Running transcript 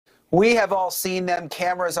We have all seen them,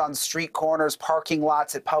 cameras on street corners, parking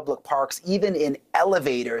lots at public parks, even in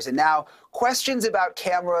elevators. And now questions about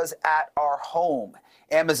cameras at our home.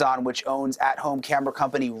 Amazon, which owns at-home camera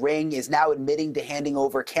company Ring, is now admitting to handing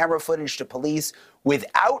over camera footage to police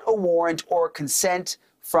without a warrant or consent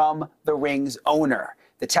from the Ring's owner.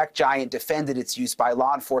 The tech giant defended its use by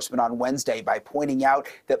law enforcement on Wednesday by pointing out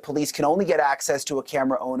that police can only get access to a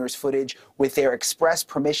camera owner's footage with their express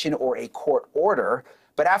permission or a court order.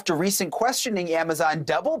 But after recent questioning, Amazon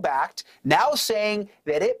double-backed, now saying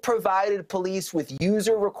that it provided police with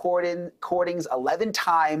user recordings 11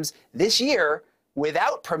 times this year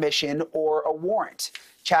without permission or a warrant.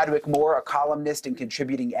 Chadwick Moore, a columnist and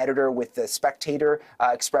contributing editor with The Spectator,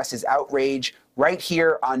 expressed his outrage right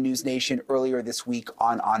here on NewsNation earlier this week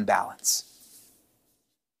on Balance.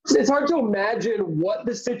 It's hard to imagine what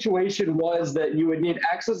the situation was that you would need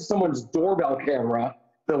access to someone's doorbell camera,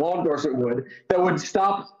 the law enforcement would, that would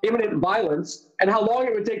stop imminent violence, and how long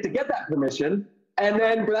it would take to get that permission, and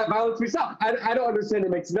then for that violence to be stopped. I don't understand.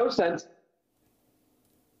 It makes no sense.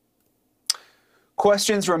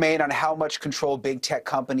 Questions remain on how much control big tech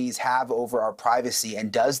companies have over our privacy,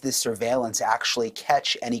 and does this surveillance actually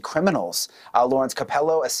catch any criminals? Lawrence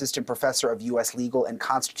Capello, assistant professor of U.S. legal and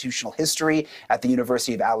constitutional history at the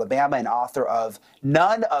University of Alabama and author of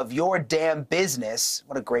None of Your Damn Business,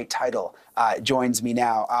 what a great title, joins me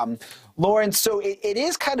now. Lawrence, so it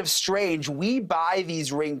is kind of strange. We buy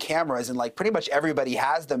these Ring cameras, and like pretty much everybody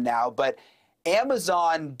has them now, but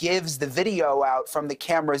Amazon gives the video out from the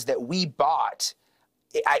cameras that we bought.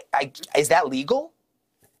 Is that legal?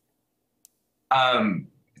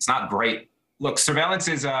 It's not great. Look, surveillance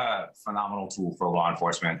is a phenomenal tool for law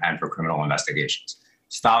enforcement and for criminal investigations.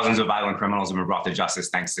 Thousands of violent criminals have been brought to justice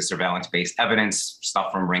thanks to surveillance-based evidence,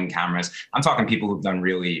 stuff from Ring cameras. I'm talking people who've done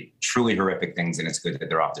really, truly horrific things, and it's good that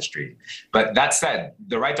they're off the street. But that said,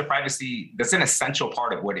 the right to privacy, that's an essential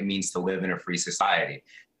part of what it means to live in a free society.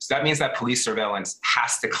 So that means that police surveillance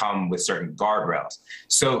has to come with certain guardrails.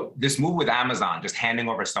 So this move with Amazon, just handing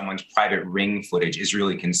over someone's private Ring footage, is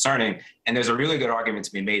really concerning. And there's a really good argument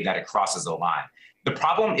to be made that it crosses the line. The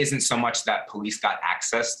problem isn't so much that police got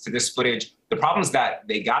access to this footage. The problem is that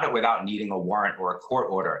they got it without needing a warrant or a court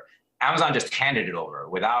order. Amazon just handed it over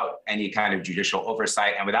without any kind of judicial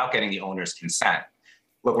oversight and without getting the owner's consent.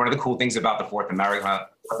 Look, one of the cool things about the Fourth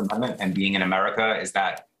Amendment and being in America is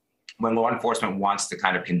that when law enforcement wants to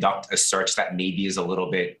kind of conduct a search that maybe is a little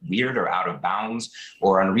bit weird or out of bounds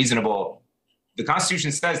or unreasonable, the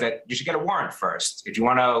Constitution says that you should get a warrant first. If you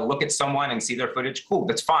want to look at someone and see their footage, cool,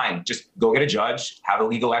 that's fine. Just go get a judge, have a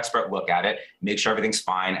legal expert look at it, make sure everything's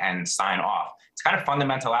fine, and sign off. It's kind of a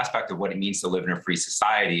fundamental aspect of what it means to live in a free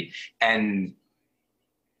society. And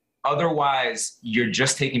otherwise, you're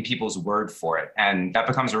just taking people's word for it. And that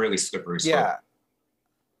becomes a really slippery slope.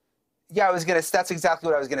 Yeah, that's exactly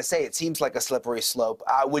what I was gonna say. It seems like a slippery slope.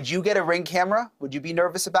 Would you get a Ring camera? Would you be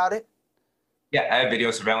nervous about it? Yeah, I have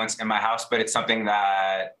video surveillance in my house, but it's something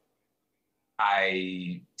that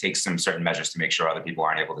I take some certain measures to make sure other people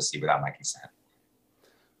aren't able to see without my consent.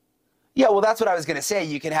 Yeah, well, that's what I was going to say.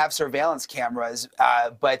 You can have surveillance cameras,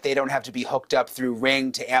 but they don't have to be hooked up through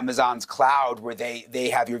Ring to Amazon's cloud where they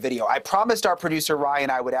have your video. I promised our producer, Ryan,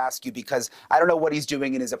 I would ask you because I don't know what he's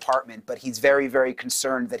doing in his apartment, but he's very, very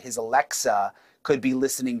concerned that his Alexa could be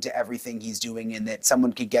listening to everything he's doing and that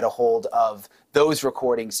someone could get a hold of those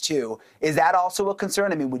recordings too. Is that also a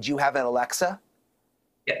concern? I mean, would you have an Alexa?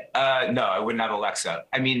 Yeah, no, I wouldn't have Alexa.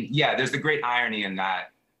 I mean, yeah, there's the great irony in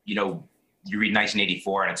that, you know, you read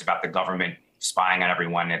 1984 and it's about the government spying on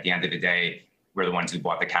everyone. At the end of the day, we're the ones who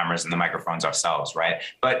bought the cameras and the microphones ourselves, right?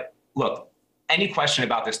 But look, any question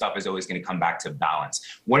about this stuff is always going to come back to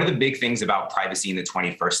balance. One of the big things about privacy in the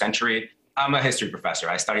 21st century, I'm a history professor.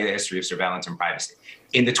 I study the history of surveillance and privacy.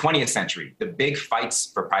 In the 20th century, the big fights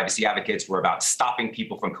for privacy advocates were about stopping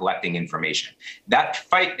people from collecting information. That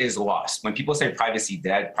fight is lost. When people say privacy's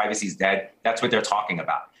dead, that's what they're talking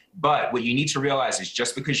about. But what you need to realize is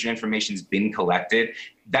just because your information's been collected,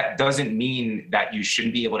 that doesn't mean that you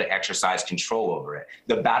shouldn't be able to exercise control over it.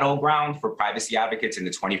 The battleground for privacy advocates in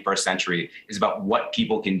the 21st century is about what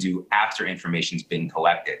people can do after information's been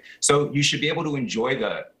collected. So you should be able to enjoy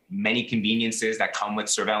the many conveniences that come with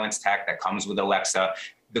surveillance tech, that comes with Alexa.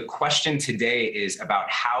 The question today is about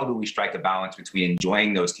how do we strike a balance between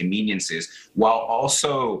enjoying those conveniences while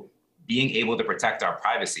also being able to protect our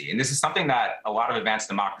privacy. And this is something that a lot of advanced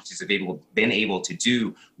democracies have been able to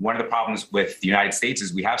do. One of the problems with the United States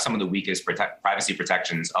is we have some of the weakest privacy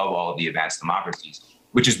protections of all of the advanced democracies,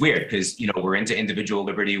 which is weird because, you know, we're into individual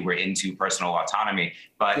liberty, we're into personal autonomy,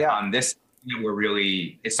 but on this,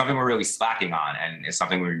 it's something we're really slacking on, and it's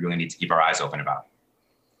something we really need to keep our eyes open about.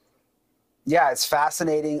 Yeah, it's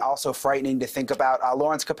fascinating, also frightening to think about.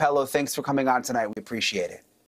 Lawrence Capello, thanks for coming on tonight. We appreciate it.